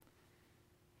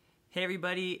Hey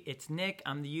everybody, it's Nick.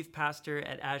 I'm the youth pastor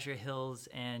at Azure Hills,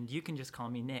 and you can just call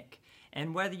me Nick.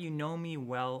 And whether you know me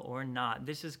well or not,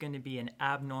 this is going to be an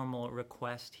abnormal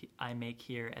request I make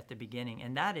here at the beginning,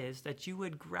 and that is that you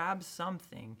would grab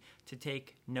something to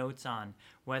take notes on,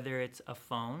 whether it's a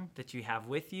phone that you have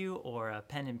with you, or a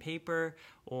pen and paper,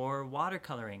 or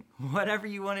watercoloring. Whatever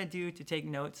you want to do to take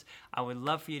notes, I would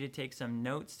love for you to take some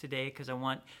notes today because I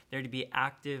want there to be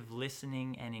active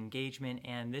listening and engagement,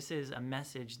 and this is a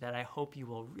message that I hope you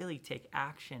will really take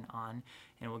action on,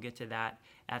 and we'll get to that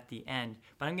at the end.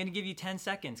 But I'm going to give you 10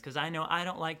 seconds because I know I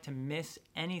don't like to miss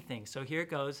anything. So here it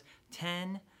goes.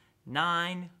 10,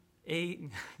 9, 8,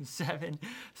 7,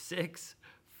 6,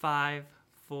 5,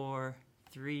 4,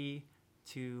 3,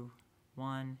 2,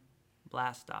 1.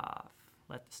 Blast off.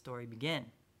 Let the story begin.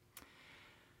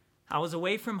 I was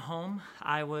away from home.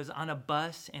 I was on a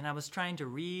bus and I was trying to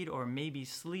read or maybe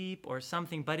sleep or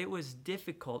something, but it was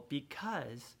difficult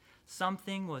because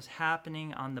something was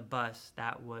happening on the bus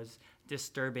that was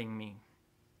disturbing me.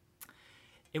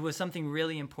 It was something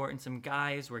really important. Some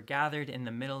guys were gathered in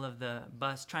the middle of the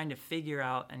bus trying to figure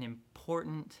out an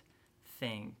important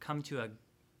thing, come to a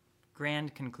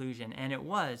grand conclusion, and it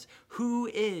was, who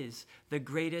is the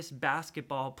greatest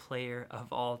basketball player of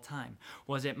all time?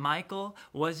 Was it Michael?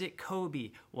 Was it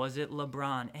Kobe? Was it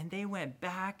LeBron? And they went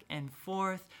back and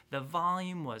forth. The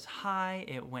volume was high.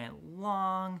 It went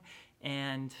long,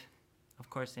 and of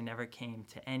course, they never came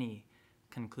to any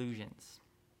conclusions.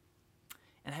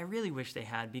 And I really wish they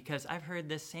had, because I've heard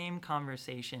the same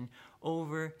conversation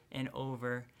over and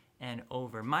over and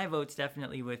over. My vote's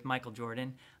definitely with Michael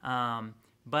Jordan,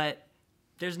 but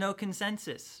there's no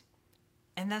consensus.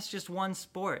 And that's just one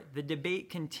sport. The debate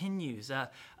continues.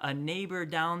 A neighbor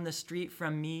down the street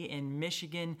from me in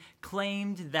Michigan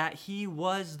claimed that he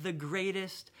was the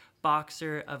greatest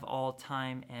boxer of all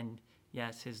time, and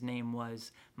yes, his name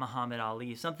was Muhammad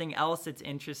Ali. Something else that's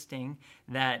interesting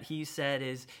that he said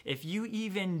is, if you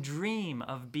even dream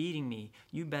of beating me,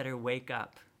 you better wake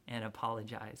up and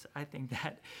apologize. I think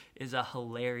that is a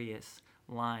hilarious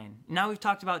line. Now we've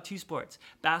talked about two sports,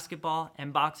 basketball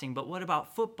and boxing, but what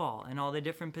about football and all the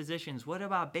different positions? What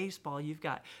about baseball? You've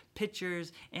got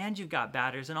pitchers and you've got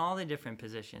batters in all the different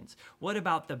positions. What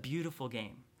about the beautiful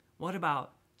game? What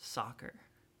about soccer?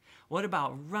 What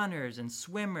about runners and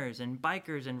swimmers and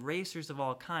bikers and racers of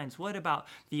all kinds? What about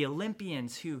the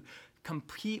Olympians who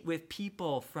compete with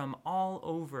people from all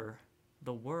over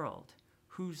the world?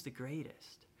 Who's the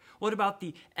greatest? What about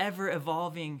the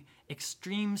ever-evolving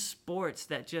extreme sports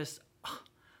that just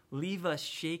leave us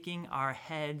shaking our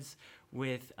heads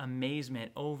with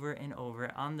amazement over and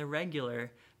over on the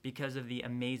regular because of the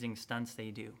amazing stunts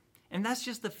they do? And that's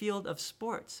just the field of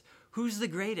sports. Who's the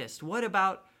greatest? What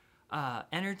about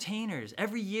entertainers?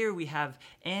 Every year we have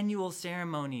annual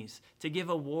ceremonies to give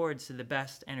awards to the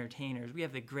best entertainers. We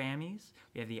have the Grammys,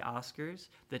 we have the Oscars,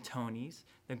 the Tonys,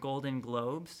 the Golden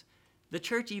Globes. The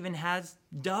church even has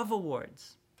Dove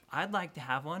Awards. I'd like to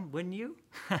have one, wouldn't you?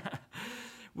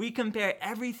 We compare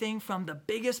everything from the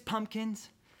biggest pumpkins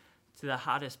to the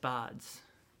hottest bods.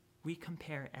 We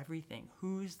compare everything.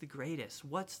 Who's the greatest?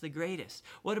 What's the greatest?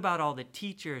 What about all the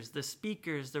teachers, the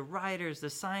speakers, the writers, the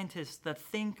scientists, the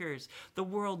thinkers, the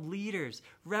world leaders,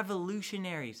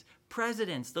 revolutionaries,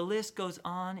 presidents? The list goes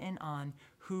on and on.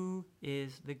 Who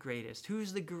is the greatest?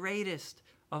 Who's the greatest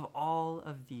of all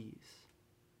of these?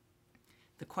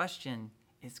 The question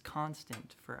is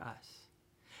constant for us.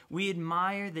 We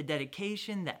admire the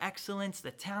dedication, the excellence,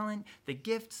 the talent, the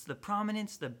gifts, the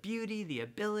prominence, the beauty, the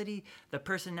ability, the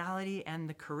personality, and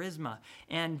the charisma.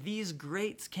 And these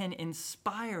greats can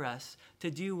inspire us to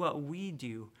do what we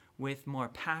do with more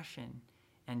passion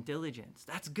and diligence.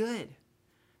 That's good,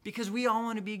 because we all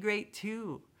want to be great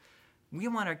too. We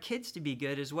want our kids to be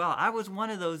good as well. I was one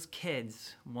of those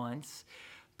kids once,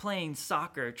 playing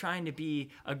soccer, trying to be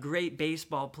a great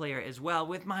baseball player as well,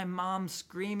 with my mom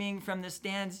screaming from the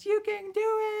stands, "You can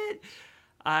do it!"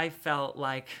 I felt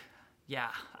like, yeah,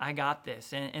 I got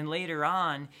this. And later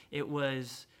on, it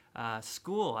was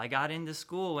school. I got into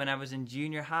school when I was in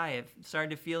junior high. It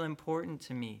started to feel important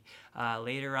to me.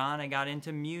 Later on, I got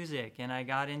into music and I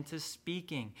got into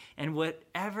speaking. And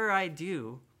whatever I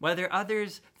do, whether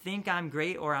others think I'm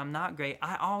great or I'm not great,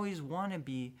 I always want to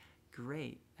be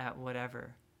great at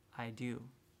whatever I do.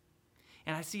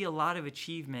 And I see a lot of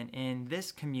achievement in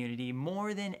this community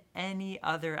more than any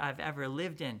other I've ever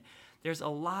lived in. There's a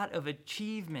lot of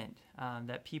achievement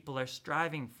that people are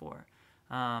striving for.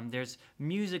 There's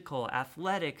musical,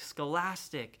 athletic,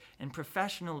 scholastic, and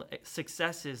professional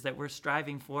successes that we're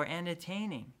striving for and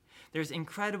attaining. There's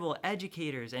incredible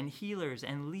educators and healers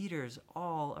and leaders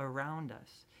all around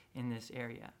us in this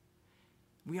area.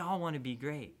 We all want to be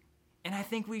great. And I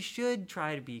think we should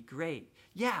try to be great.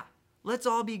 Yeah, let's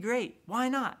all be great. Why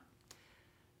not?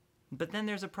 But then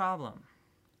there's a problem.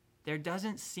 There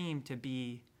doesn't seem to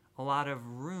be a lot of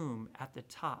room at the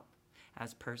top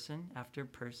as person after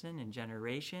person and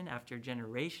generation after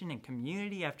generation and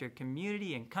community after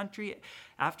community and country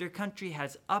after country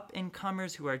has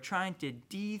up-and-comers who are trying to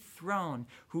dethrone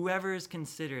whoever is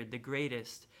considered the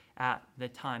greatest at the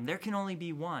time. There can only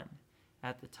be one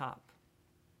at the top.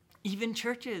 Even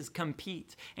churches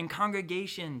compete, and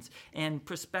congregations and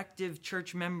prospective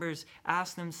church members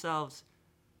ask themselves,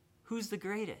 who's the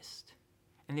greatest?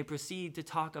 And they proceed to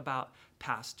talk about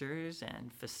pastors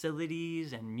and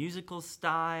facilities and musical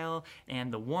style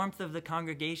and the warmth of the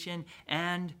congregation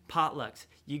and potlucks.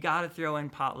 You got to throw in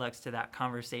potlucks to that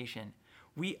conversation.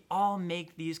 We all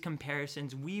make these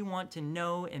comparisons. We want to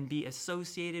know and be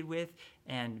associated with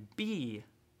and be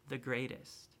the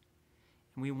greatest.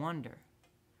 And we wonder,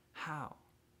 how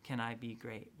can I be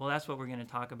great? Well, that's what we're going to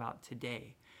talk about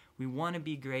today. We want to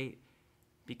be great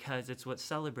because it's what's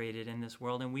celebrated in this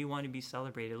world, and we want to be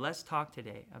celebrated. Let's talk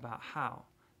today about how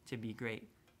to be great.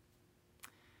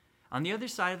 On the other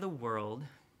side of the world,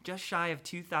 just shy of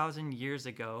 2,000 years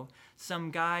ago,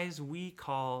 some guys we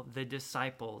call the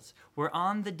disciples were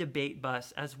on the debate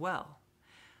bus as well.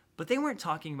 But they weren't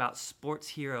talking about sports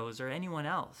heroes or anyone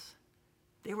else.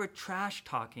 They were trash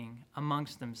talking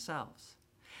amongst themselves.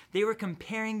 They were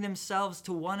comparing themselves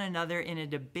to one another in a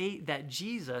debate that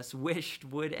Jesus wished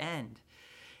would end.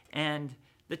 And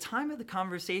the time of the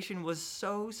conversation was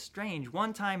so strange.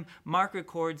 One time, Mark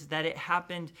records that it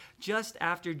happened just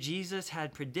after Jesus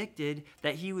had predicted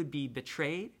that he would be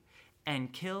betrayed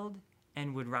and killed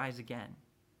and would rise again.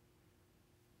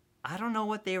 I don't know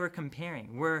what they were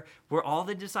comparing. Were all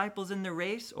the disciples in the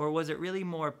race, or was it really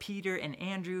more Peter and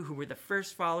Andrew, who were the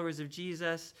first followers of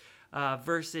Jesus,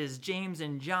 versus James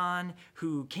and John,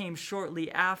 who came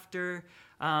shortly after,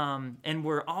 and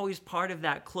were always part of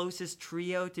that closest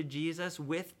trio to Jesus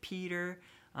with Peter.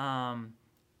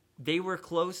 They were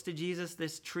close to Jesus,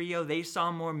 this trio. They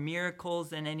saw more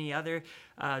miracles than any other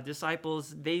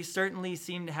disciples. They certainly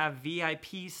seemed to have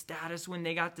VIP status when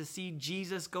they got to see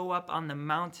Jesus go up on the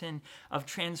mountain of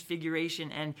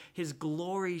transfiguration and his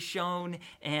glory shone,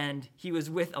 and he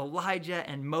was with Elijah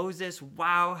and Moses.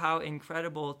 Wow, how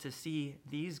incredible to see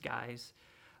these guys.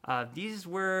 These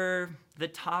were the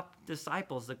top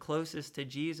disciples, the closest to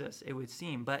Jesus, it would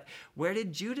seem. But where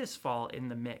did Judas fall in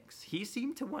the mix? He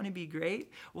seemed to want to be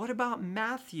great. What about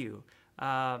Matthew?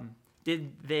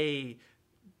 Did they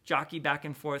jockey back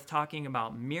and forth talking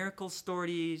about miracle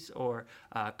stories or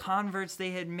converts they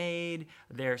had made,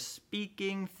 their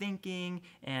speaking, thinking,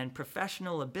 and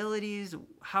professional abilities?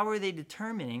 How are they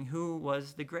determining who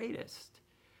was the greatest?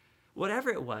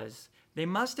 Whatever it was, they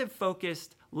must have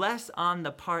focused less on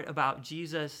the part about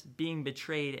Jesus being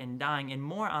betrayed and dying and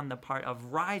more on the part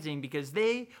of rising, because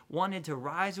they wanted to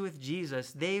rise with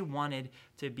Jesus. They wanted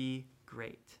to be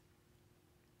great.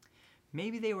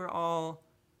 Maybe they were all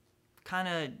kind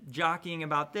of jockeying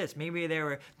about this. Maybe they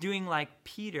were doing like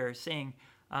Peter, saying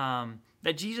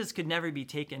that Jesus could never be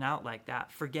taken out like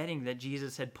that, forgetting that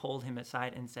Jesus had pulled him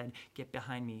aside and said, "Get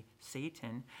behind me,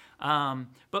 Satan."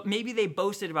 But maybe they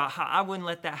boasted about how I wouldn't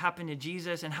let that happen to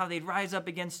Jesus, and how they'd rise up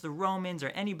against the Romans or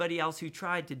anybody else who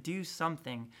tried to do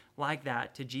something like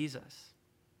that to Jesus.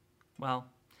 Well,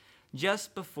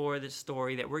 just before the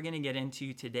story that we're going to get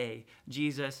into today,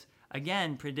 Jesus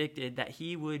again predicted that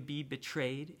he would be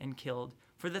betrayed and killed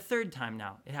for the third time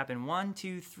now. It happened 1,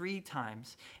 2, 3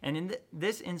 times. And in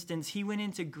this instance, he went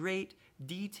into great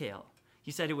detail. He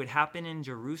said it would happen in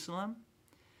Jerusalem.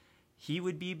 He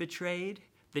would be betrayed.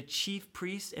 The chief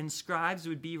priests and scribes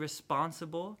would be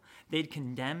responsible. They'd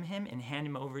condemn him and hand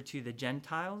him over to the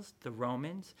Gentiles, the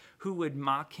Romans, who would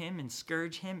mock him and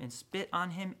scourge him and spit on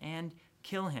him and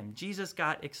kill him. Jesus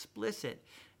got explicit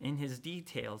in his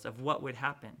details of what would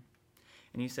happen.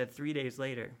 And he said 3 days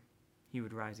later, he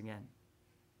would rise again.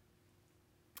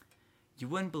 You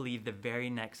wouldn't believe the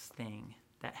very next thing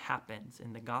that happens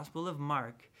in the Gospel of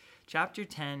Mark, chapter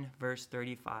 10, verse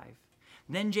 35.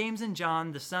 Then James and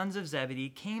John, the sons of Zebedee,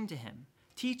 came to him.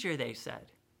 "Teacher," they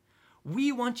said,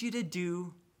 "we want you to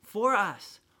do for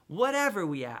us whatever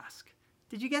we ask."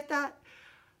 Did you get that?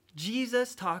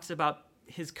 Jesus talks about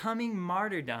his coming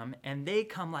martyrdom, and they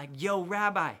come like, "Yo,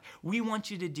 Rabbi, we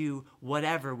want you to do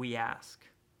whatever we ask."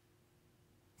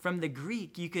 From the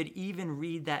Greek, you could even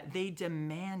read that they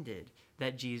demanded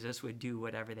that Jesus would do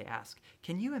whatever they asked.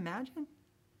 Can you imagine?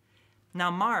 Now,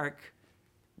 Mark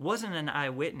wasn't an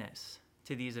eyewitness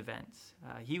to these events.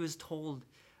 He was told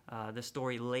the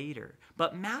story later.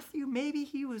 But Matthew, maybe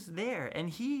he was there.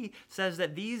 And he says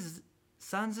that these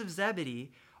sons of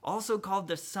Zebedee, also called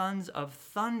the sons of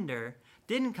thunder,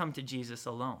 didn't come to Jesus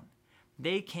alone.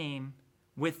 They came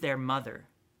with their mother.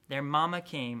 Their mama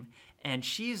came, and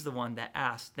she's the one that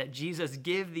asked that Jesus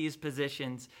give these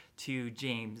positions to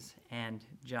James and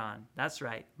John. That's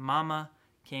right. Mama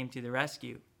came to the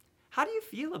rescue. How do you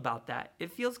feel about that?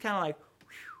 It feels kind of like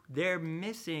they're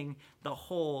missing the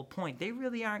whole point. They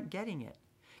really aren't getting it.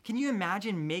 Can you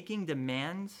imagine making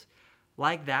demands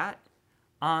like that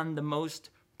on the most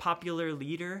popular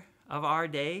leader of our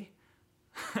day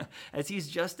as he's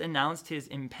just announced his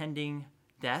impending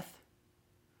death?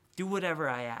 Do whatever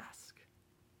I ask.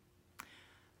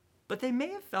 But they may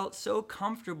have felt so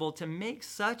comfortable to make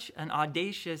such an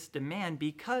audacious demand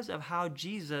because of how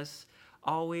Jesus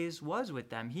always was with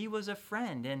them. He was a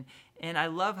friend. And I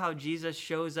love how Jesus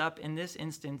shows up in this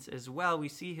instance as well. We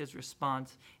see his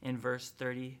response in verse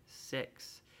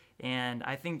 36. And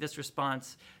I think this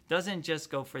response doesn't just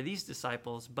go for these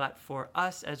disciples, but for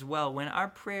us as well, when our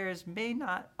prayers may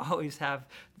not always have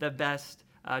the best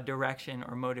direction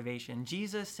or motivation.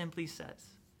 Jesus simply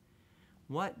says,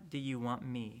 "What do you want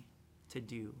me to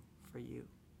do for you?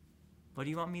 What do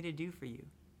you want me to do for you?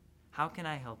 How can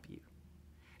I help you?"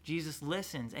 Jesus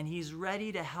listens, and he's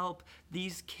ready to help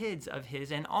these kids of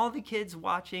his and all the kids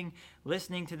watching,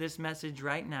 listening to this message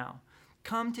right now.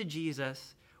 Come to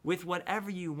Jesus with whatever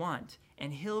you want,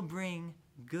 and he'll bring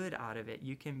good out of it.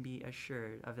 You can be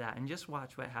assured of that. And just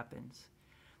watch what happens.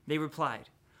 They replied,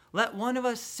 "Let one of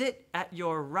us sit at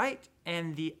your right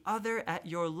and the other at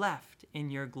your left in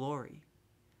your glory."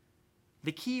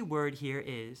 The key word here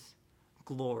is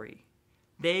glory.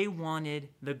 They wanted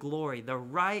the glory. The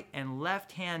right and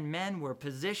left-hand men were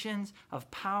positions of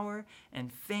power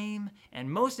and fame,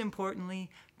 and most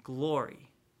importantly, glory,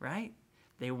 right?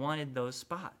 They wanted those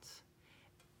spots.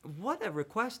 What a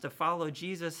request to follow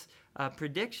Jesus'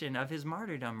 prediction of his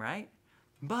martyrdom, right?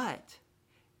 But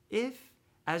if,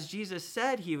 as Jesus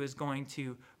said he was going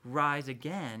to rise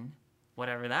again,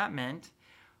 whatever that meant,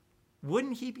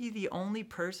 wouldn't he be the only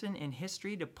person in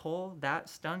history to pull that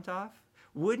stunt off?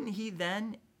 Wouldn't he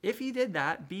then, if he did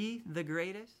that, be the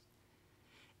greatest?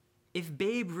 If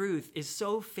Babe Ruth is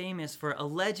so famous for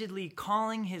allegedly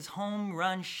calling his home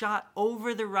run shot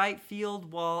over the right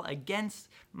field wall against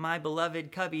my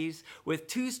beloved Cubbies with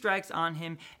 2 strikes on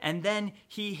him, and then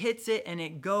he hits it and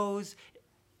it goes,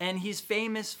 and he's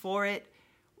famous for it,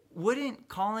 wouldn't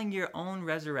calling your own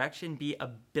resurrection be a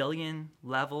billion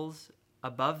levels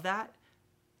above that?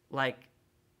 Like,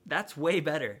 that's way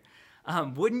better.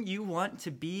 Wouldn't you want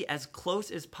to be as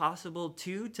close as possible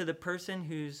to the person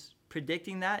who's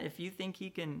predicting that if you think he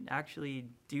can actually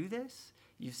do this?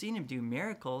 You've seen him do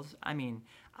miracles. I mean,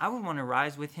 I would want to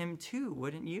rise with him too,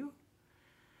 wouldn't you?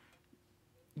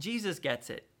 Jesus gets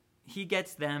it. He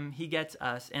gets them, he gets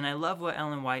us. And I love what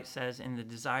Ellen White says in The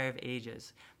Desire of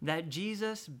Ages, that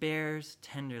Jesus bears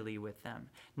tenderly with them,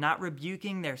 not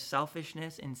rebuking their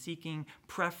selfishness and seeking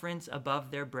preference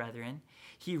above their brethren.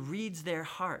 He reads their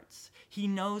hearts. He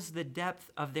knows the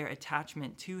depth of their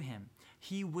attachment to him.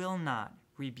 He will not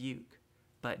rebuke,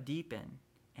 but deepen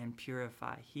and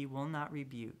purify. He will not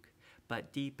rebuke,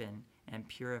 but deepen and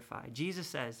purify. Jesus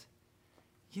says,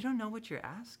 you don't know what you're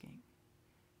asking.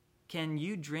 Can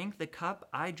you drink the cup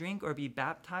I drink or be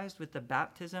baptized with the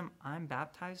baptism I'm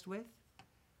baptized with?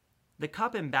 The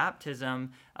cup and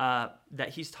baptism that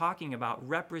he's talking about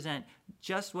represent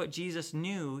just what Jesus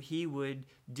knew he would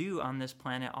do on this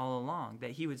planet all along,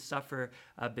 that he would suffer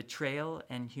betrayal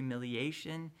and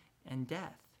humiliation and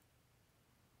death.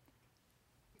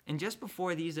 And just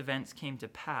before these events came to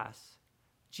pass,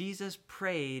 Jesus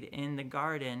prayed in the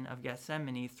Garden of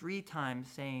Gethsemane 3 times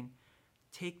saying,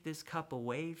 "Take this cup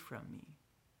away from me,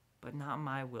 but not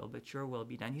my will, but your will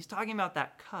be done." He's talking about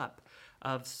that cup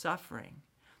of suffering.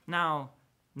 Now,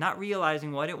 not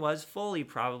realizing what it was fully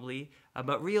probably,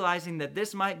 but realizing that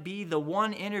this might be the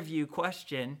one interview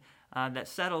question that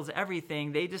settles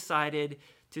everything, they decided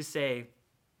to say,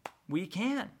 "We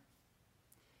can."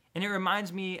 And it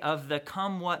reminds me of the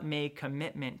come what may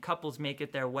commitment couples make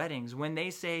at their weddings when they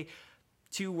say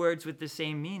 2 words with the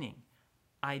same meaning,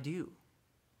 "I do."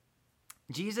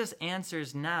 Jesus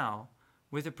answers now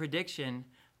with a prediction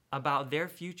about their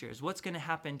futures. What's going to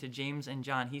happen to James and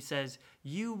John? He says,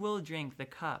 "You will drink the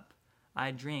cup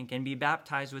I drink and be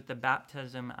baptized with the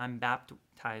baptism I'm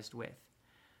baptized with.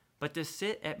 But to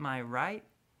sit at my right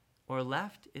or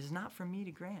left is not for me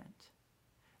to grant.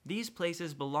 These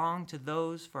places belong to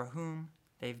those for whom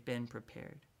they've been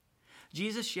prepared."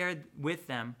 Jesus shared with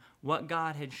them what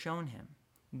God had shown him.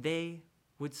 They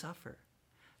would suffer.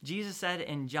 Jesus said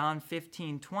in John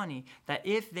 15:20 that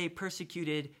if they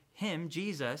persecuted him,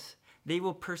 Jesus, they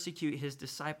will persecute his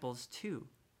disciples too.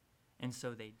 And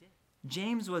so they did.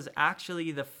 James was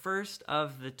actually the first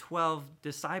of the 12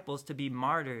 disciples to be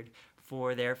martyred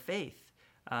for their faith.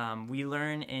 We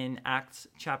learn in Acts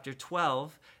chapter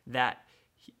 12 that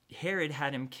Herod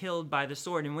had him killed by the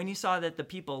sword. And when he saw that the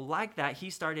people liked that, he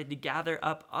started to gather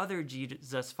up other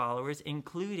Jesus followers,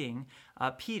 including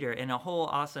Peter. And a whole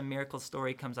awesome miracle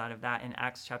story comes out of that in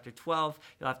Acts chapter 12.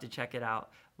 You'll have to check it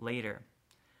out later.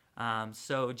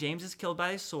 So James is killed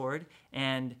by a sword.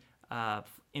 And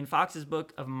in Fox's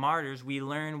Book of Martyrs, we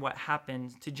learn what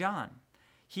happened to John.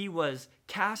 He was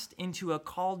cast into a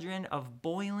cauldron of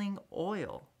boiling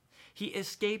oil. He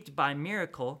escaped by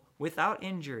miracle without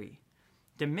injury.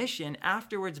 Domitian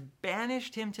afterwards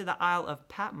banished him to the Isle of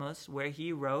Patmos, where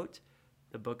he wrote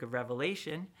the book of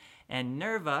Revelation, and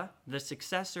Nerva, the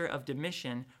successor of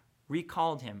Domitian,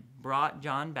 recalled him, brought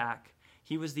John back.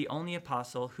 He was the only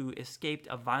apostle who escaped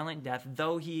a violent death,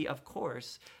 though he, of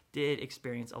course, did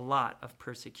experience a lot of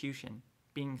persecution.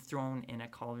 Being thrown in a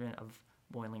cauldron of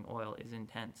boiling oil is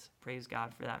intense. Praise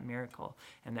God for that miracle,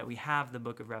 and that we have the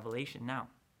book of Revelation now.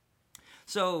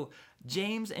 So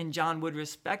James and John would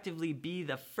respectively be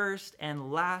the first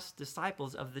and last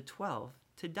disciples of the 12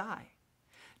 to die.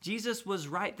 Jesus was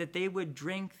right that they would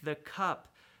drink the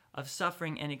cup of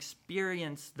suffering and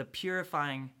experience the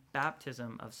purifying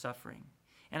baptism of suffering.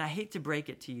 And I hate to break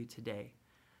it to you today,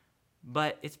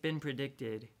 but it's been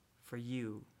predicted for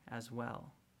you as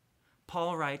well.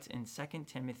 Paul writes in 2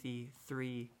 Timothy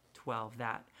 3:12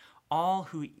 that all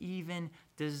who even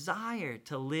desire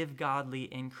to live godly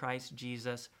in Christ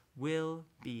Jesus will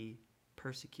be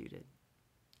persecuted.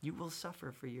 You will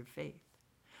suffer for your faith.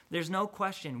 There's no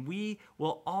question we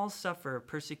will all suffer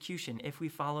persecution if we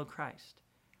follow Christ.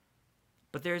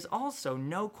 But there's also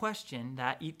no question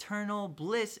that eternal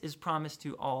bliss is promised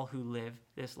to all who live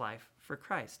this life for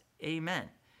Christ. Amen.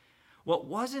 What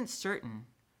wasn't certain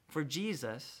for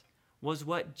Jesus was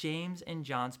what James and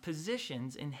John's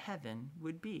positions in heaven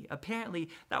would be. Apparently,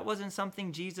 that wasn't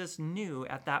something Jesus knew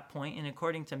at that point, and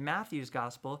according to Matthew's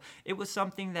gospel, it was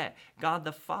something that God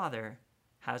the Father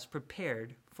has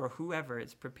prepared for whoever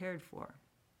it's prepared for.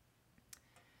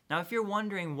 Now, if you're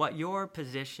wondering what your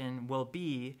position will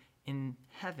be in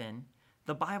heaven,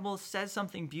 the Bible says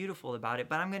something beautiful about it,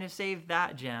 but I'm going to save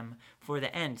that gem for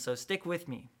the end, so stick with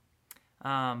me.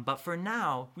 But for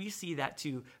now, we see that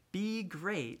to be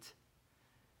great,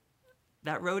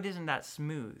 that road isn't that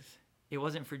smooth. It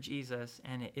wasn't for Jesus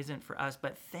and it isn't for us,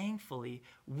 but thankfully,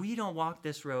 we don't walk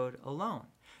this road alone.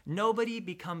 Nobody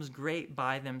becomes great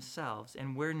by themselves,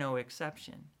 and we're no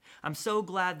exception. I'm so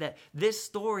glad that this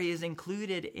story is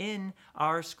included in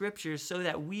our scriptures so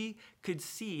that we could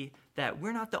see that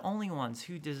we're not the only ones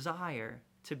who desire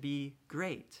to be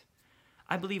great.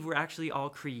 I believe we're actually all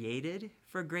created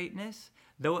for greatness,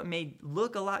 though it may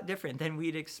look a lot different than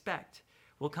we'd expect.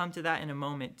 We'll come to that in a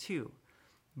moment too.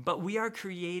 But we are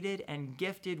created and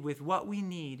gifted with what we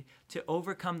need to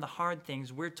overcome the hard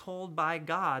things we're told by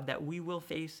God that we will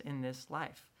face in this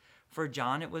life. For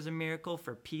John, it was a miracle.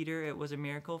 For Peter, it was a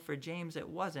miracle. For James, it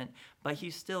wasn't. But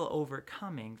he's still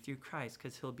overcoming through Christ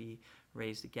because he'll be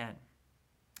raised again.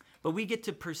 But we get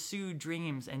to pursue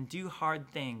dreams and do hard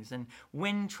things and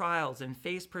win trials and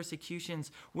face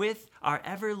persecutions with our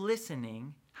ever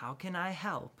listening, how can I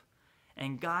help,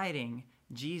 and guiding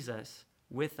Jesus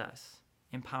with us,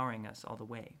 empowering us all the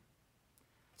way.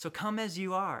 So come as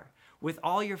you are, with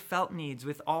all your felt needs,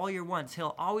 with all your wants.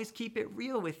 He'll always keep it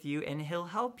real with you, and he'll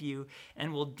help you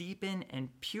and will deepen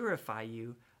and purify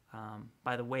you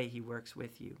by the way he works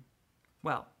with you.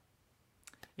 Well,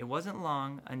 it wasn't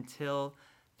long until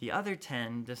the other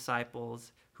 10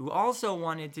 disciples, who also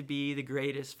wanted to be the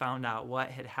greatest, found out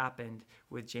what had happened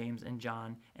with James and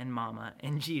John and Mama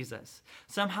and Jesus.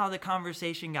 Somehow the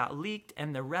conversation got leaked,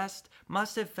 and the rest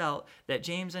must have felt that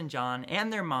James and John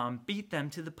and their mom beat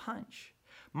them to the punch.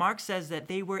 Mark says that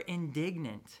they were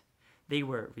indignant. They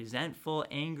were resentful,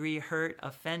 angry, hurt,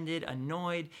 offended,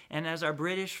 annoyed, and as our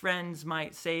British friends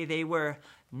might say, they were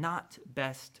not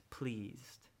best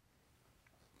pleased.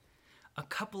 A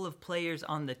couple of players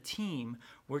on the team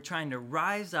were trying to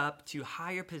rise up to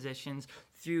higher positions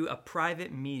through a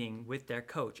private meeting with their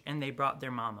coach, and they brought their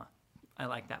mama. I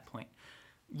like that point.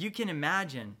 You can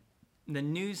imagine the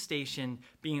news station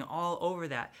being all over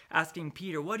that, asking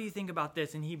Peter, what do you think about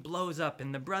this? And he blows up,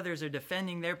 and the brothers are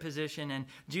defending their position, and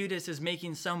Judas is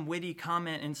making some witty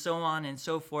comment, and so on and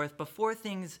so forth. Before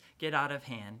things get out of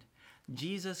hand,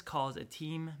 Jesus calls a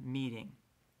team meeting.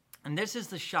 And this is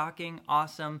the shocking,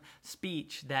 awesome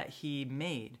speech that he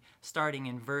made, starting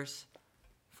in verse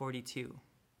 42.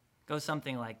 It goes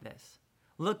something like this.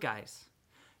 Look, guys,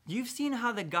 You've seen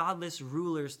how the godless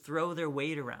rulers throw their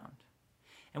weight around.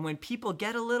 And when people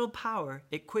get a little power,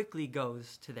 it quickly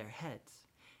goes to their heads.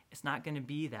 It's not going to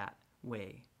be that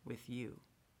way with you.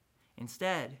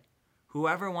 Instead,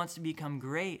 whoever wants to become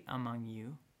great among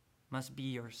you must be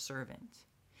your servant.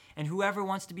 And whoever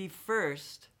wants to be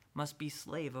first must be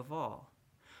slave of all.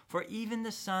 For even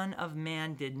the Son of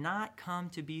Man did not come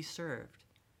to be served,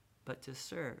 but to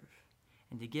serve,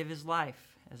 and to give his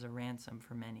life as a ransom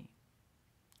for many.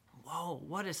 Whoa,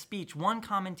 what a speech. One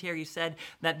commentary said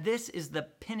that this is the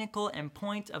pinnacle and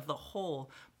point of the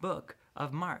whole book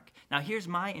of Mark. Now here's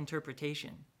my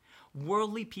interpretation.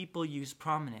 Worldly people use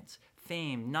prominence,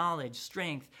 fame, knowledge,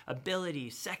 strength,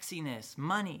 ability, sexiness,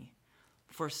 money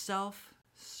for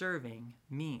self-serving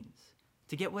means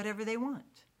to get whatever they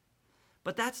want.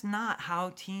 But that's not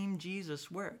how Team Jesus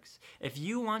works. If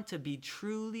you want to be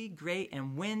truly great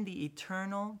and win the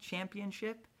eternal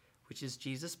championship, which is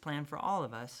Jesus' plan for all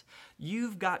of us,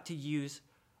 you've got to use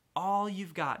all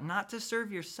you've got, not to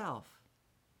serve yourself,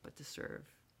 but to serve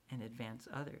and advance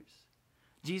others.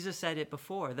 Jesus said it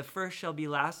before, the first shall be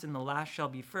last and the last shall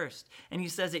be first. And he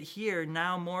says it here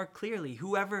now more clearly.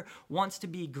 Whoever wants to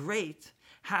be great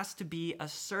has to be a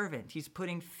servant. He's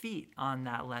putting feet on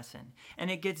that lesson.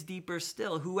 And it gets deeper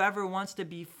still. Whoever wants to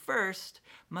be first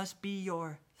must be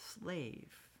your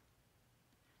slave.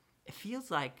 It feels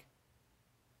like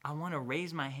I want to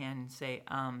raise my hand and say,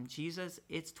 Jesus,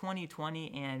 it's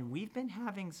 2020 and we've been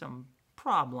having some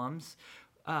problems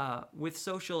with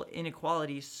social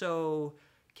inequality. So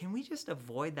can we just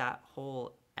avoid that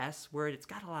whole S word? It's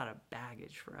got a lot of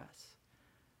baggage for us.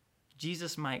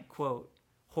 Jesus might quote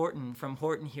Horton from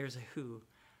Horton Hears a Who.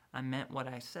 I meant what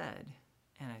I said,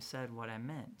 and I said what I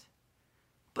meant.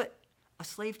 But a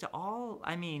slave to all,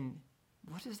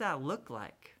 what does that look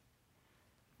like?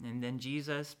 And then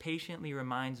Jesus patiently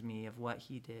reminds me of what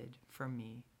he did for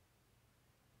me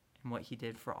and what he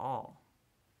did for all.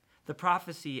 The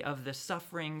prophecy of the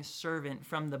suffering servant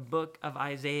from the book of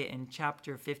Isaiah in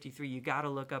chapter 53. You got to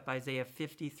look up Isaiah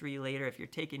 53 later. If you're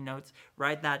taking notes,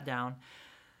 write that down.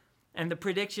 And the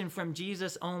prediction from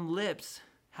Jesus' own lips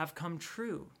have come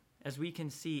true, as we can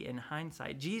see in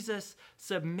hindsight. Jesus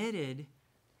submitted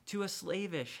to a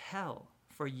slavish hell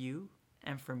for you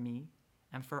and for me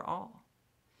and for all.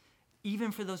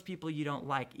 Even for those people you don't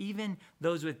like, even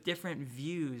those with different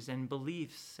views and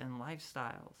beliefs and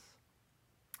lifestyles.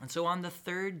 And so on the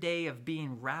third day of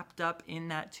being wrapped up in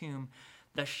that tomb,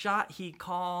 the shot he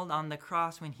called on the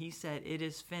cross when he said, "It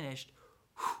is finished,"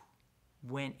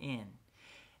 went in.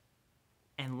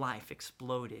 And life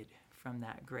exploded from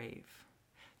that grave.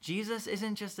 Jesus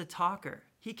isn't just a talker.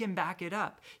 He can back it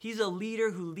up. He's a leader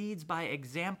who leads by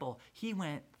example. He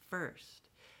went first.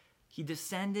 He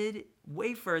descended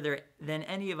way further than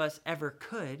any of us ever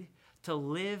could to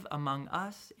live among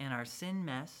us and our sin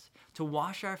mess, to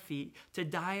wash our feet, to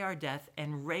die our death,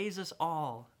 and raise us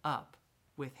all up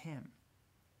with him.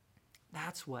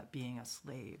 That's what being a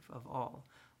slave of all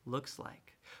looks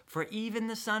like. For even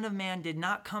the Son of Man did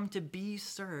not come to be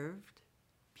served.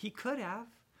 He could have,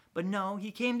 but no,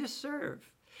 he came to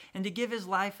serve and to give his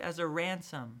life as a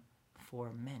ransom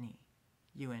for many,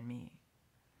 you and me.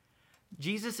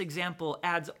 Jesus' example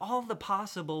adds all the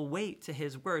possible weight to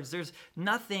his words. There's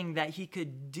nothing that he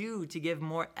could do to give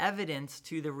more evidence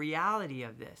to the reality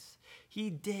of this. He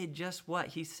did just what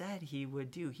he said he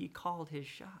would do. He called his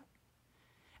shot.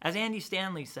 As Andy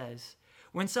Stanley says,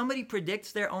 when somebody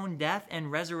predicts their own death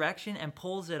and resurrection and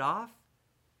pulls it off,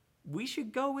 we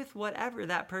should go with whatever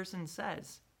that person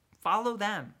says. Follow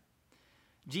them.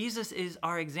 Jesus is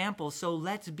our example, so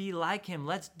let's be like him.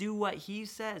 Let's do what he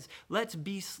says. Let's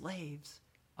be slaves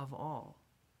of all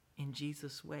in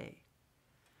Jesus' way.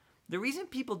 The reason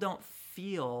people don't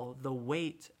feel the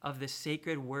weight of the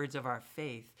sacred words of our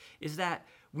faith is that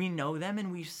we know them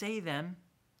and we say them,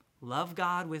 love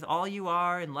God with all you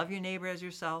are and love your neighbor as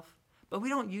yourself, but we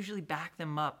don't usually back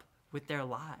them up with our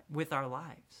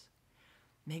lives.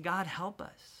 May God help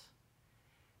us.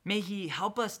 May he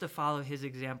help us to follow his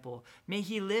example. May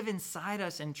he live inside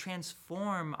us and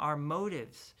transform our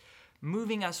motives,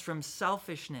 moving us from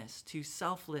selfishness to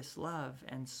selfless love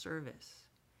and service.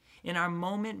 In our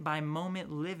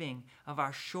moment-by-moment living of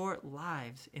our short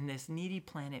lives in this needy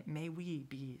planet, may we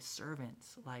be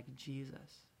servants like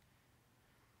Jesus.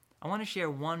 I want to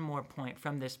share one more point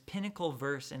from this pinnacle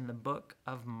verse in the book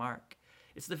of Mark.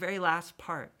 It's the very last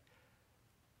part.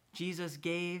 Jesus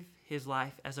gave his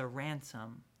life as a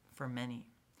ransom for many.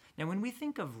 Now, when we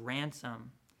think of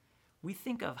ransom, we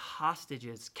think of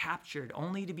hostages captured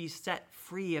only to be set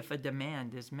free if a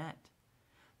demand is met.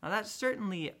 Now, that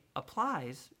certainly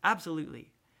applies,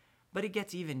 absolutely, but it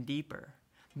gets even deeper.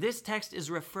 This text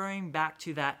is referring back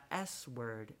to that S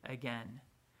word again.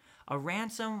 A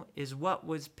ransom is what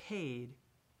was paid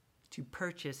to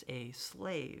purchase a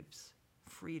slave's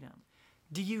freedom.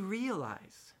 Do you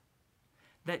realize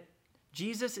that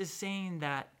Jesus is saying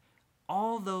that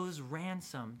all those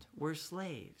ransomed were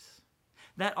slaves?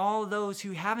 That all those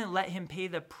who haven't let him pay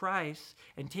the price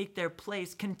and take their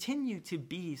place continue to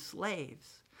be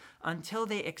slaves until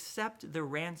they accept the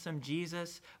ransom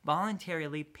Jesus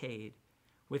voluntarily paid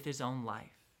with his own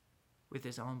life, with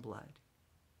his own blood.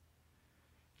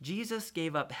 Jesus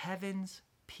gave up heaven's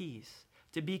peace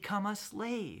to become a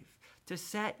slave, to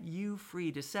set you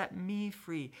free, to set me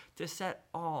free, to set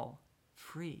all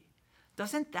free.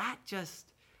 Doesn't that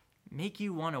just make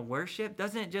you want to worship?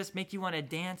 Doesn't it just make you want to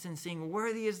dance and sing,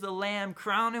 "Worthy is the Lamb,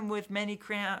 crown him with many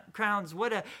crowns"?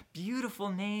 What a beautiful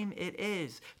name it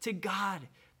is. To God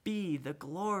be the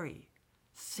glory.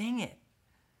 Sing it.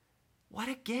 What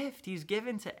a gift he's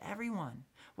given to everyone.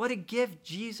 What a gift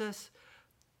Jesus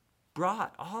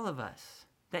brought all of us,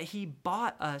 that he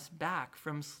bought us back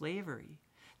from slavery.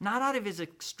 Not out of his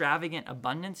extravagant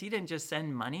abundance. He didn't just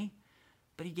send money,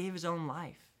 but he gave his own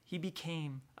life. He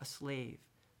became a slave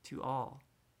to all.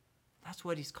 That's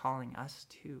what he's calling us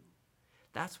to.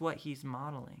 That's what he's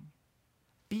modeling.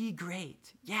 Be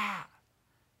great, yeah,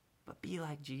 but be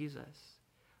like Jesus.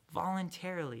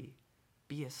 Voluntarily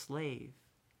be a slave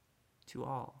to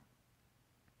all.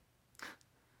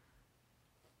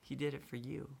 He did it for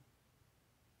you.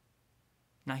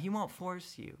 Now, he won't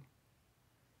force you,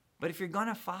 but if you're going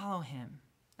to follow him,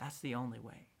 that's the only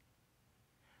way.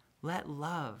 Let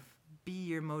love be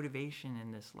your motivation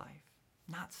in this life,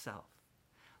 not self.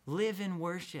 Live in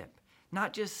worship,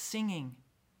 not just singing,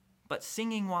 but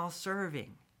singing while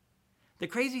serving. The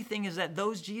crazy thing is that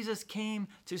those Jesus came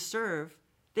to serve,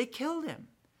 they killed him.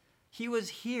 He was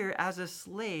here as a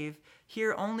slave,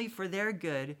 here only for their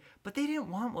good, but they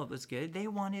didn't want what was good. They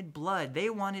wanted blood. They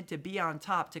wanted to be on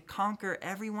top, to conquer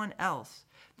everyone else.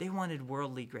 They wanted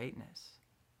worldly greatness,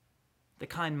 the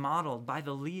kind modeled by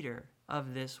the leader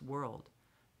of this world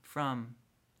from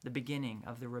the beginning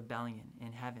of the rebellion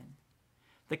in heaven,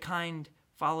 the kind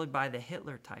followed by the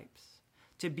Hitler types,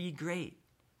 to be great,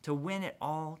 to win at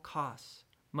all costs,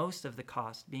 most of the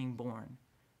cost being borne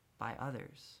by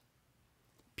others.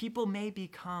 People may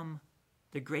become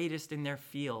the greatest in their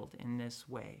field in this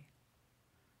way,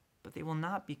 but they will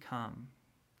not become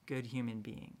good human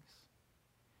beings.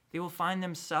 They will find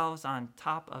themselves on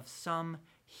top of some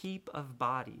heap of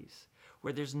bodies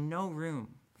where there's no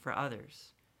room for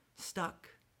others, stuck,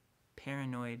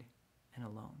 paranoid, and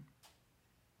alone.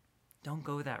 Don't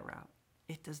go that route.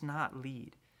 It does not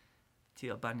lead to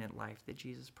the abundant life that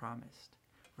Jesus promised.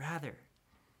 Rather,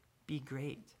 be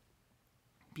great.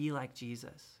 Be like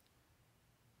Jesus.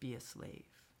 Be a slave.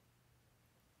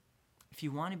 If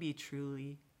you want to be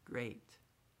truly great,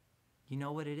 you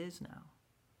know what it is now.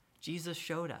 Jesus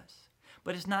showed us.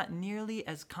 But it's not nearly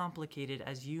as complicated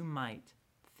as you might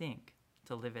think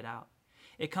to live it out.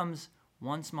 It comes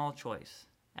one small choice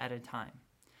at a time.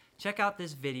 Check out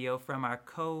this video from our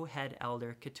co-head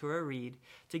elder, Keturah Reed,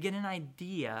 to get an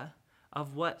idea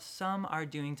of what some are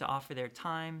doing to offer their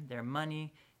time, their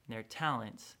money, and their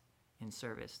talents in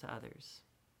service to others.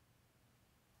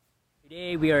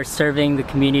 Today we are serving the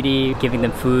community, giving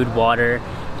them food, water,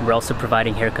 and we're also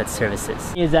providing haircut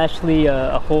services. It's actually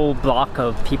a whole block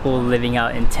of people living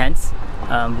out in tents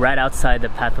right outside the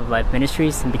Path of Life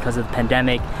Ministries, and because of the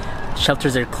pandemic,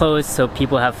 shelters are closed, so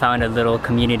people have found a little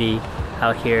community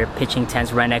out here pitching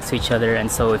tents right next to each other. And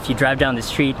so if you drive down the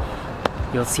street,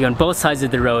 you'll see on both sides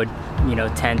of the road,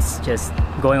 tents just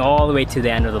going all the way to the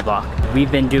end of the block.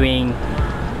 We've been doing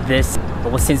this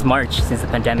since March, since the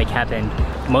pandemic happened.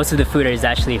 Most of the food is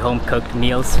actually home-cooked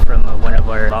meals from one of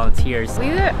our volunteers.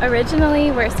 We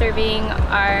originally were serving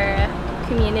our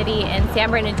community in San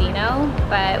Bernardino,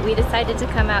 but we decided to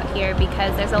come out here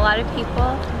because there's a lot of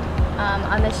people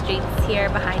on the streets here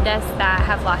behind us that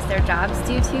have lost their jobs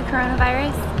due to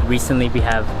coronavirus. Recently we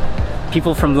have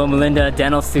people from Loma Linda,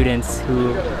 dental students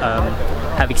who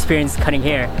have experience cutting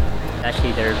hair.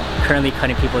 Actually, they're currently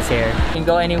cutting people's hair. You can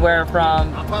go anywhere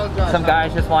from some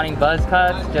guys just wanting buzz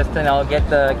cuts, just to get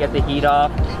the heat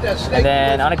off, and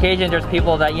then on occasion there's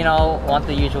people that want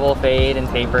the usual fade and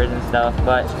tapers and stuff.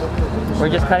 But we're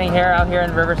just cutting hair out here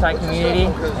in the Riverside community,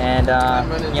 and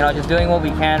just doing what we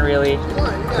can really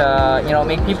to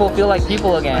make people feel like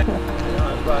people again.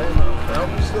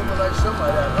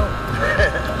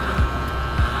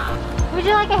 Would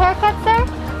you like a haircut,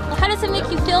 sir? How does it make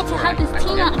you feel to have this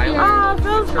team out here? Oh, it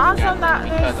feels awesome that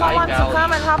there's someone to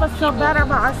come and help us feel better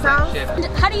about ourselves.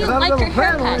 How do you like your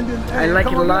haircut? I like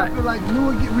it a lot.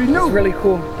 It's really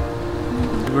cool.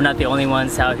 We're not the only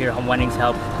ones out here wanting to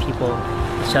help people,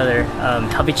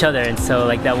 help each other. And so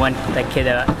like that kid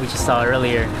that we just saw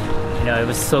earlier, you know, it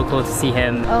was so cool to see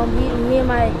him. Me and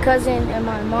my cousin and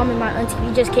my mom and my auntie,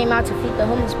 we just came out to feed the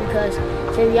homeless because,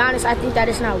 to be honest, I think that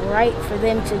it's not right for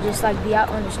them to just like be out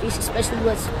on the streets, especially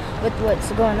with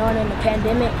what's going on in the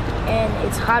pandemic, and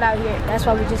it's hot out here. That's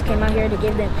why we just came out here to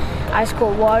give them ice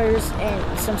cold waters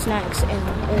and some snacks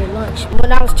and lunch.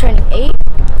 When I was turning 8,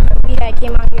 we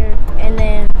came out here and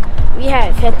then we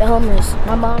had fed the homeless.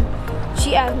 My mom,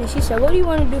 she asked me, she said, "What do you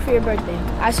want to do for your birthday?"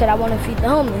 I said, "I want to feed the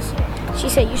homeless." She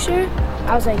said, "You sure?"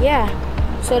 I was like, "Yeah."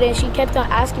 So then she kept on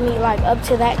asking me like up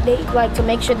to that date, like to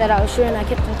make sure that I was sure, and I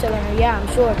kept on telling her, "Yeah, I'm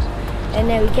sure." And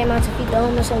then we came out to feed the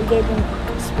homeless and we gave them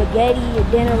spaghetti, a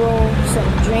dinner roll, some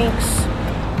drinks,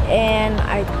 and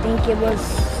I think it was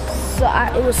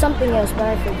something else, but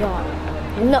I forgot.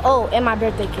 And my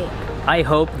birthday cake. I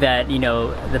hope that, you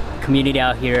know, the community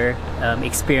out here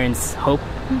experience hope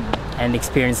and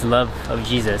experience love of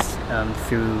Jesus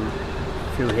through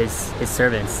his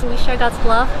servants. We share God's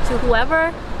love to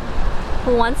whoever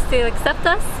who wants to accept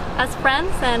us as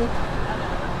friends, and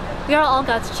we are all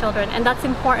God's children, and that's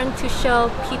important to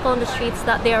show people in the streets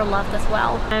that they are loved as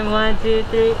well. And 1, 2,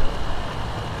 3.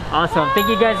 Awesome. Thank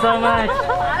you guys so much.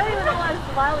 I don't even know why I'm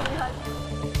smiling behind you.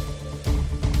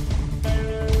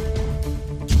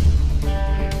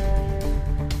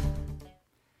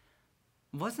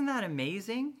 Wasn't that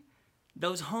amazing?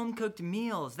 Those home-cooked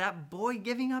meals, that boy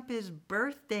giving up his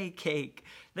birthday cake,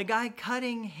 the guy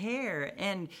cutting hair,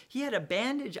 and he had a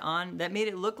bandage on that made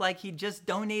it look like he just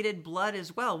donated blood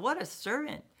as well. What a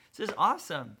servant. This is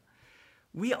awesome.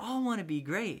 We all want to be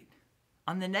great.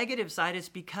 On the negative side, it's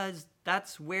because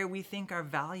that's where we think our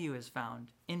value is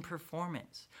found, in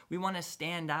performance. We want to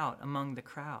stand out among the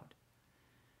crowd.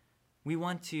 We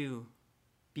want to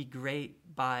be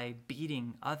great by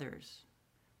beating others.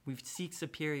 We seek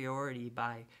superiority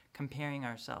by comparing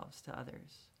ourselves to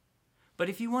others. But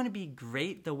if you want to be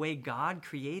great the way God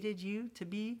created you to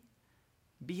be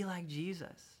like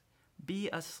Jesus. Be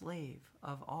a slave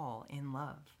of all in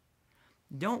love.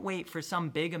 Don't wait for some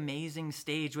big, amazing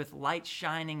stage with lights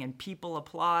shining and people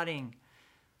applauding.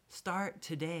 Start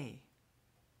today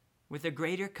with a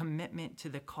greater commitment to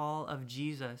the call of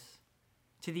Jesus,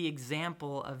 to the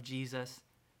example of Jesus,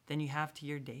 than you have to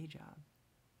your day job.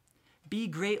 Be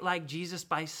great like Jesus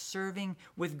by serving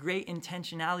with great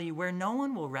intentionality where no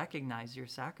one will recognize your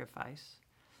sacrifice.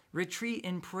 Retreat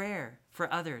in prayer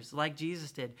for others like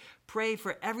Jesus did. Pray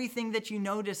for everything that you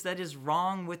notice that is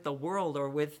wrong with the world or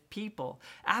with people.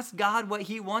 Ask God what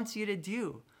he wants you to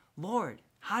do. Lord,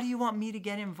 how do you want me to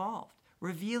get involved?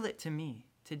 Reveal it to me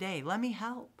today. Let me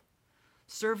help.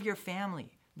 Serve your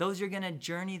family, those you're going to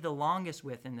journey the longest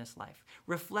with in this life.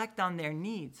 Reflect on their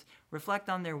needs, reflect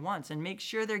on their wants, and make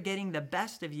sure they're getting the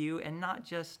best of you and not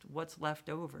just what's left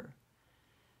over.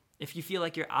 If you feel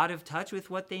like you're out of touch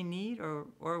with what they need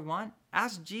or want,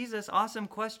 ask Jesus awesome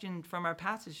question from our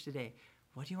passage today.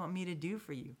 What do you want me to do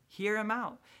for you? Hear him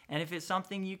out. And if it's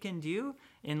something you can do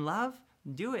in love,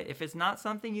 do it. If it's not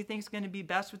something you think is going to be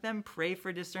best with them, pray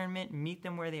for discernment, meet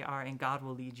them where they are, and God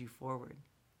will lead you forward.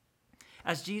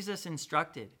 As Jesus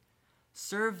instructed,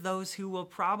 serve those who will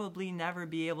probably never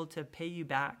be able to pay you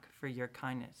back for your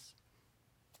kindness.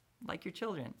 Like your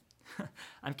children.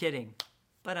 I'm kidding,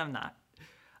 but I'm not.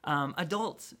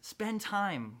 Adults, spend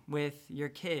time with your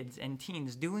kids and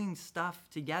teens doing stuff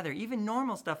together, even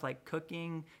normal stuff like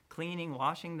cooking, cleaning,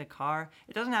 washing the car.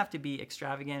 It doesn't have to be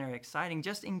extravagant or exciting.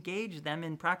 Just engage them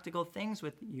in practical things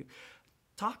with you.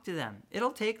 Talk to them.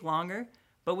 It'll take longer,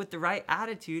 but with the right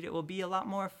attitude, it will be a lot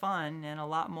more fun and a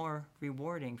lot more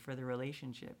rewarding for the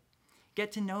relationship.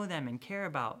 Get to know them and care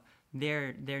about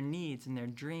their needs and their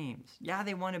dreams. Yeah,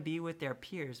 they want to be with their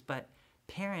peers, but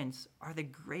parents are the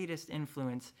greatest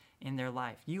influence in their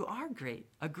life. You are great,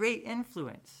 a great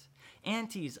influence.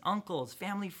 Aunties, uncles,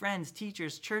 family friends,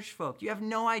 teachers, church folk, you have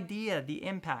no idea the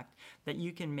impact that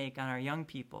you can make on our young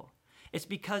people. It's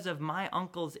because of my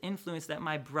uncle's influence that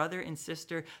my brother and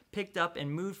sister picked up and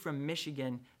moved from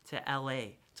Michigan to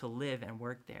LA to live and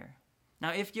work there.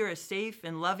 Now, if you're a safe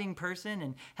and loving person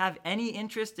and have any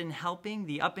interest in helping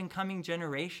the up-and-coming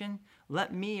generation,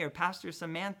 let me or Pastor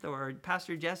Samantha or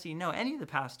Pastor Jesse know, any of the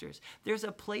pastors, there's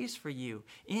a place for you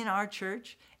in our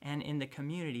church and in the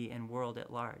community and world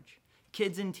at large.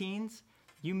 Kids and teens,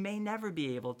 you may never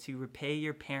be able to repay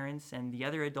your parents and the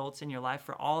other adults in your life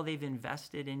for all they've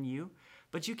invested in you,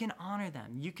 but you can honor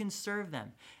them, you can serve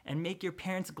them, and make your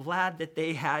parents glad that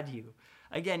they had you.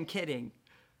 Again, kidding.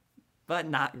 But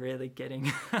not really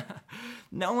kidding.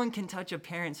 No one can touch a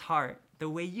parent's heart the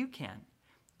way you can.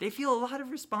 They feel a lot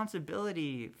of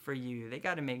responsibility for you. They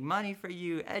got to make money for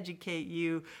you, educate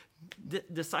you,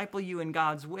 disciple you in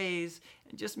God's ways,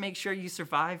 and just make sure you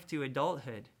survive to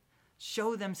adulthood.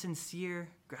 Show them sincere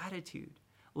gratitude.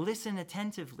 Listen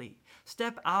attentively.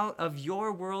 Step out of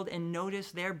your world and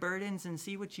notice their burdens and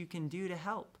see what you can do to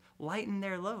help. Lighten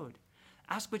their load.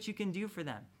 Ask what you can do for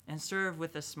them and serve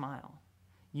with a smile.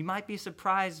 You might be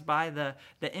surprised by the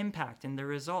impact and the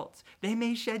results. They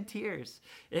may shed tears.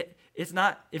 If it's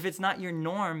not your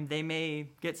norm, they may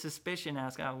get suspicion,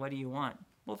 ask, oh, what do you want?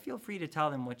 Well, feel free to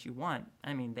tell them what you want.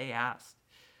 I mean, they asked.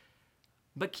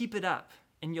 But keep it up,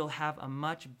 and you'll have a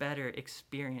much better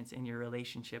experience in your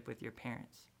relationship with your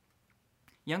parents.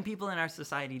 Young people in our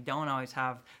society don't always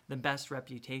have the best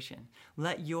reputation.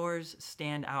 Let yours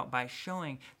stand out by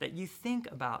showing that you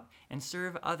think about and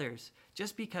serve others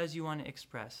just because you want to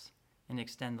express and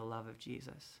extend the love of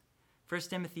Jesus. 1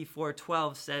 Timothy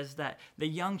 4:12 says that the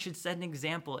young should set an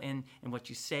example in what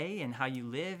you say and how you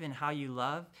live and how you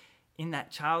love, in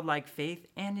that childlike faith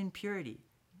and in purity.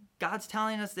 God's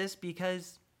telling us this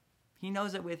because he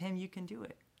knows that with him you can do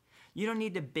it. You don't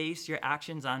need to base your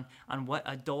actions on what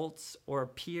adults or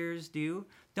peers do.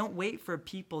 Don't wait for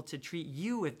people to treat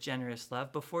you with generous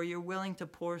love before you're willing to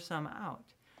pour some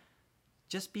out.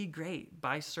 Just be great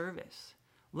by service.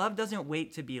 Love doesn't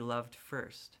wait to be loved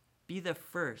first. Be the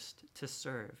first to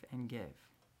serve and give.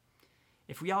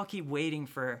 If we all keep waiting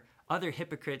for other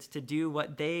hypocrites to do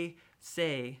what they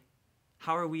say,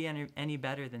 how are we any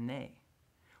better than they?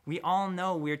 We all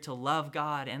know we're to love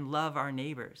God and love our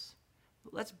neighbors.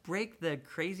 Let's break the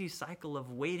crazy cycle of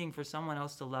waiting for someone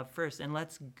else to love first, and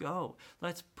let's go.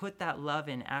 Let's put that love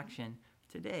in action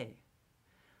today.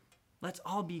 Let's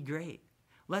all be great.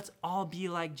 Let's all be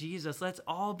like Jesus. Let's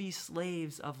all be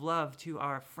slaves of love to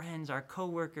our friends, our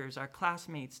coworkers, our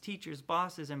classmates, teachers,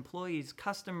 bosses, employees,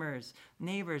 customers,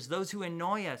 neighbors, those who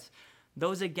annoy us,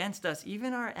 those against us,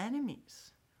 even our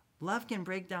enemies. Love can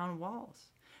break down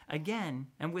walls. Again,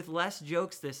 and with less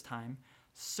jokes this time,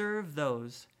 serve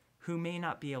those who may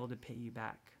not be able to pay you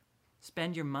back.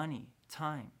 Spend your money,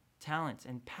 time, talents,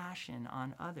 and passion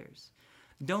on others.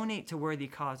 Donate to worthy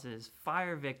causes,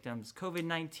 fire victims,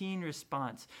 COVID-19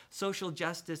 response, social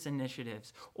justice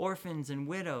initiatives, orphans and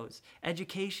widows,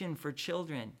 education for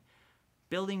children,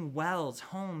 building wells,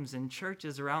 homes, and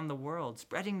churches around the world,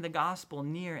 spreading the gospel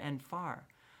near and far.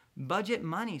 Budget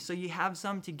money so you have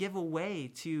some to give away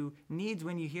to needs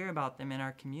when you hear about them in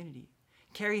our community.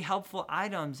 Carry helpful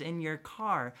items in your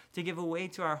car to give away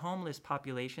to our homeless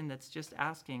population that's just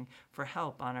asking for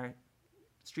help on our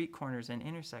street corners and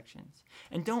intersections.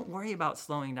 And don't worry about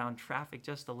slowing down traffic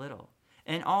just a little.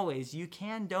 And always, you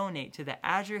can donate to the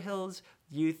Azure Hills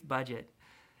Youth Budget.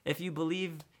 If you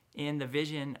believe in the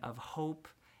vision of hope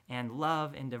and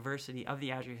love and diversity of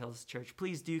the Azure Hills Church,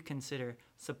 please do consider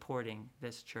supporting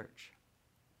this church.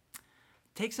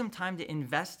 Take some time to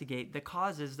investigate the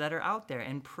causes that are out there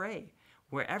and pray.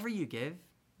 Wherever you give,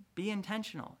 be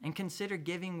intentional and consider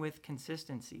giving with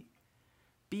consistency.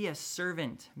 Be a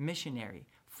servant missionary.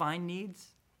 Find needs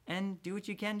and do what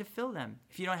you can to fill them.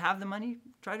 If you don't have the money,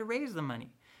 try to raise the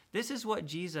money. This is what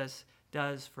Jesus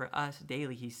does for us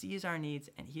daily. He sees our needs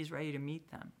and he's ready to meet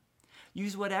them.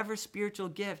 Use whatever spiritual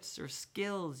gifts or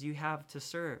skills you have to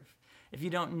serve. If you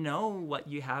don't know what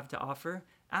you have to offer,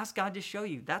 ask God to show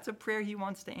you. That's a prayer he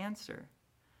wants to answer.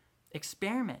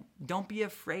 Experiment. Don't be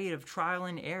afraid of trial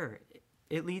and error.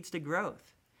 It leads to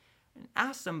growth. And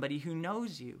ask somebody who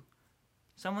knows you.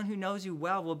 Someone who knows you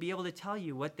well will be able to tell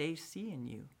you what they see in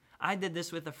you. I did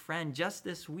this with a friend just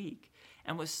this week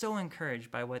and was so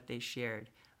encouraged by what they shared,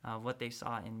 what they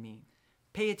saw in me.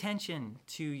 Pay attention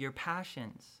to your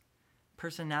passions,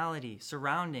 personality,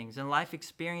 surroundings, and life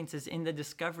experiences in the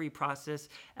discovery process,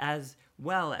 as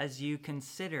well as you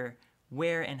consider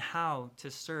where and how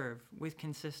to serve with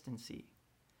consistency.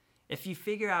 If you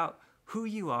figure out who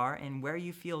you are and where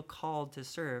you feel called to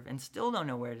serve and still don't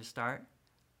know where to start,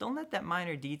 don't let that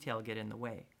minor detail get in the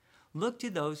way. Look to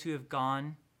those who have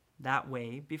gone that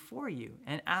way before you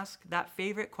and ask that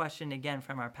favorite question again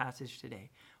from our passage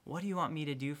today. What do you want me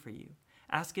to do for you?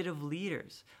 Ask it of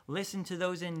leaders. Listen to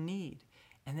those in need,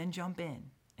 and then jump in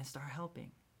and start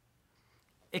helping.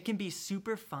 It can be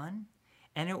super fun,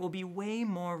 and it will be way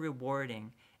more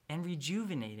rewarding and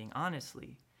rejuvenating,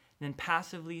 honestly, than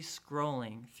passively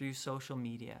scrolling through social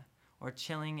media or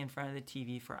chilling in front of the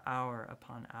TV for hour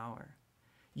upon hour.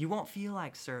 You won't feel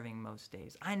like serving most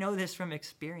days. I know this from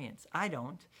experience. I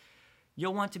don't.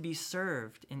 You'll want to be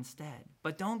served instead.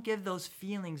 But don't give those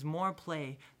feelings more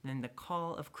play than the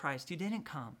call of Christ, who didn't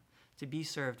come to be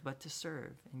served, but to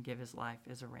serve and give his life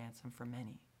as a ransom for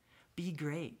many. Be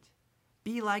great.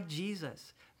 Be like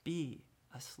Jesus. Be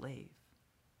a slave.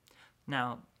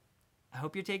 Now, I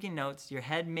hope you're taking notes. Your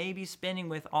head may be spinning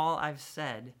with all I've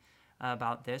said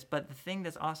about this, but the thing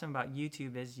that's awesome about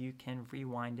YouTube is you can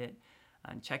rewind it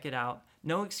and check it out.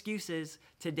 No excuses.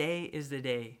 Today is the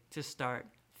day to start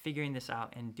figuring this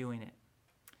out and doing it.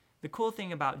 The cool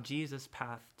thing about Jesus'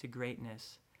 path to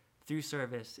greatness through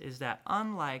service is that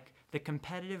unlike the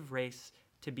competitive race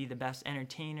to be the best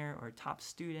entertainer or top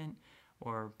student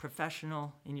or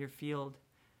professional in your field,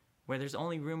 where there's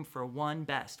only room for one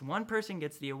person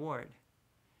gets the award.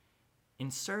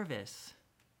 In service,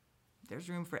 there's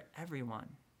room for everyone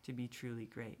to be truly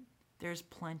great. There's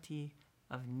plenty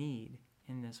of need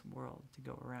in this world to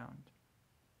go around.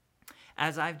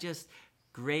 As I've just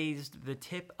grazed the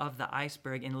tip of the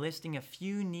iceberg in listing a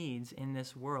few needs in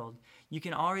this world, you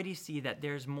can already see that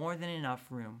there's more than enough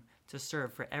room to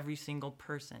serve for every single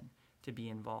person to be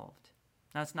involved.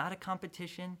 Now, it's not a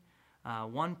competition,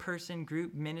 one person,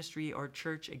 group, ministry, or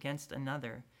church against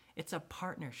another. It's a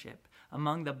partnership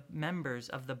among the members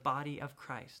of the body of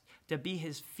Christ to be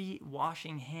his feet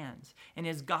washing hands and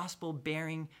his gospel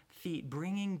bearing feet,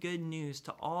 bringing good news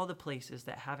to all the places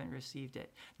that haven't received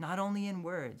it, not only in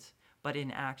words, but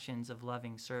in actions of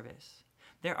loving service.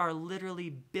 There are literally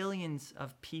billions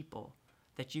of people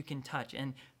that you can touch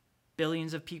and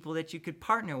billions of people that you could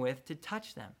partner with to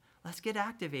touch them. Let's get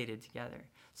activated together.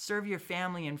 Serve your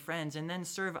family and friends, and then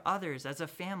serve others as a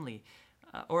family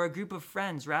or a group of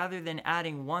friends, rather than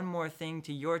adding one more thing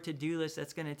to your to-do list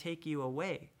that's going to take you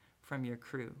away from your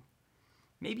crew.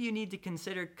 Maybe you need to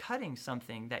consider cutting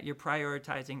something that you're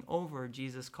prioritizing over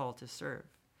Jesus' call to serve.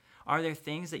 Are there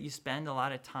things that you spend a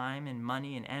lot of time and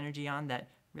money and energy on that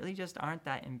really just aren't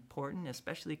that important,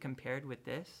 especially compared with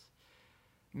this?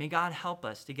 May God help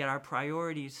us to get our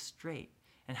priorities straight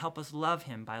and help us love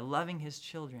him by loving his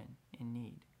children in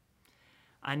need.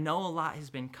 I know a lot has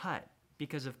been cut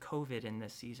because of COVID in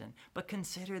this season, but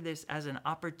consider this as an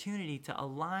opportunity to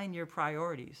align your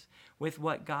priorities with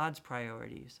what God's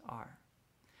priorities are.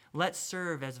 Let's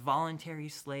serve as voluntary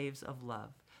slaves of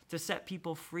love to set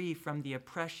people free from the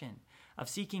oppression of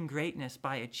seeking greatness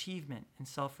by achievement and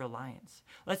self-reliance.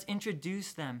 Let's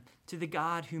introduce them to the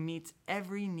God who meets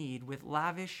every need with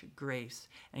lavish grace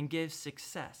and gives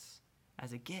success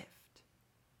as a gift.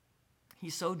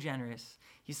 He's so generous,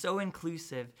 he's so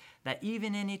inclusive that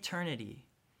even in eternity,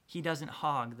 he doesn't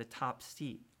hog the top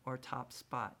seat or top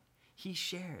spot. He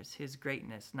shares his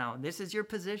greatness. Now, this is your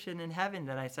position in heaven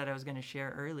that I said I was going to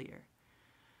share earlier.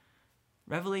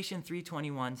 Revelation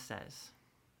 3:21 says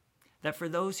that for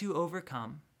those who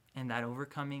overcome, and that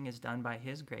overcoming is done by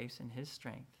his grace and his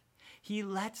strength, he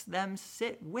lets them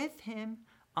sit with him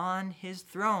on his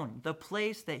throne, the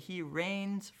place that he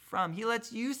reigns from. He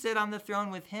lets you sit on the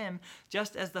throne with him,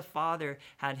 just as the Father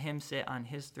had him sit on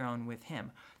his throne with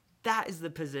him. That is the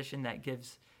position that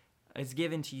is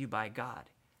given to you by God.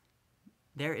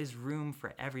 There is room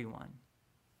for everyone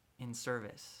in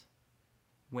service,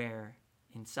 where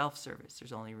in self-service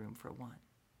there's only room for one.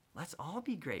 Let's all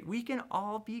be great. We can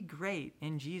all be great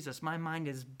in Jesus. My mind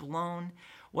is blown.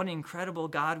 What an incredible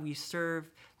God we serve.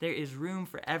 There is room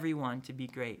for everyone to be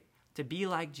great, to be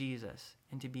like Jesus,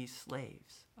 and to be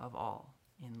slaves of all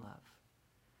in love.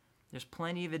 There's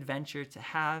plenty of adventure to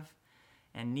have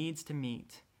and needs to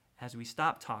meet as we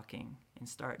stop talking and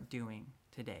start doing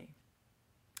today.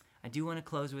 I do want to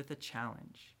close with a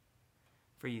challenge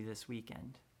for you this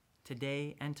weekend.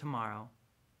 Today and tomorrow,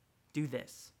 do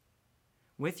this.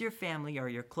 With your family or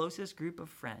your closest group of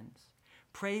friends,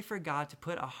 pray for God to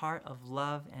put a heart of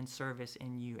love and service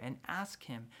in you and ask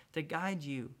him to guide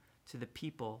you to the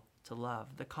people to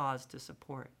love, the cause to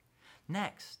support.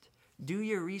 Next, do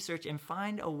your research and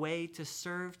find a way to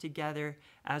serve together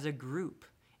as a group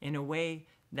in a way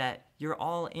that you're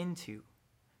all into.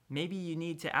 Maybe you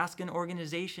need to ask an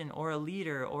organization or a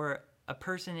leader or a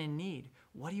person in need,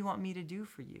 what do you want me to do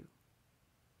for you?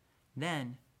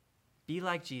 Then, be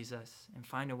like Jesus and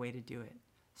find a way to do it.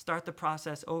 Start the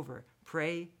process over.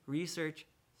 Pray, research,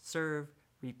 serve,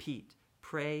 repeat.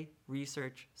 Pray,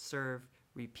 research, serve,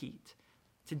 repeat.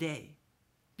 Today,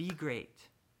 be great.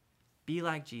 Be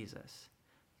like Jesus.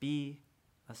 Be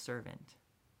a servant,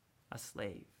 a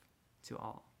slave to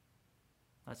all.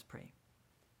 Let's pray.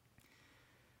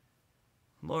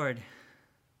 Lord,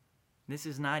 this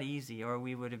is not easy, or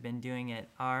we would have been doing it.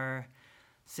 Our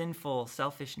sinful,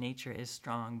 selfish nature is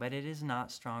strong, but it is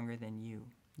not stronger than you.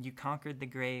 You conquered the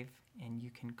grave, and you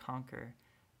can conquer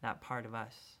that part of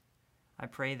us. I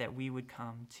pray that we would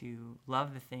come to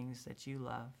love the things that you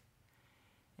love,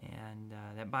 and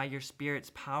that by your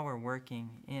Spirit's power working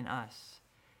in us,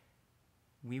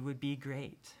 we would be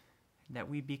great, that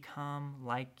we become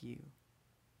like you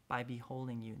by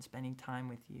beholding you and spending time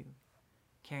with you,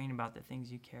 caring about the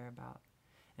things you care about,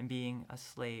 and being a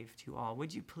slave to all.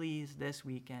 Would you please this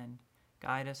weekend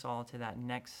guide us all to that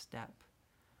next step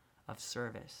of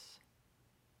service,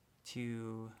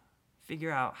 to figure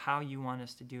out how you want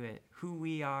us to do it, who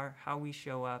we are, how we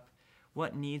show up,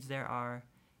 what needs there are,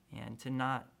 and to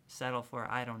not settle for,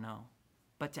 I don't know,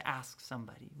 but to ask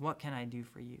somebody, what can I do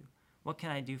for you? What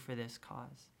can I do for this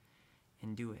cause?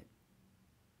 And do it.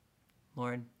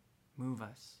 Lord, move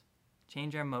us.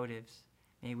 Change our motives.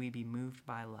 May we be moved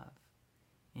by love.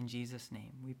 In Jesus'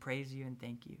 name, we praise you and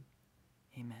thank you.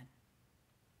 Amen.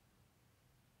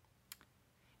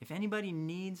 If anybody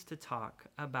needs to talk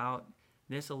about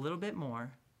this a little bit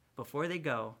more before they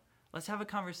go, let's have a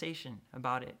conversation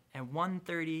about it at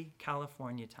 1:30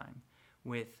 California time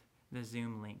with the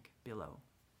Zoom link below.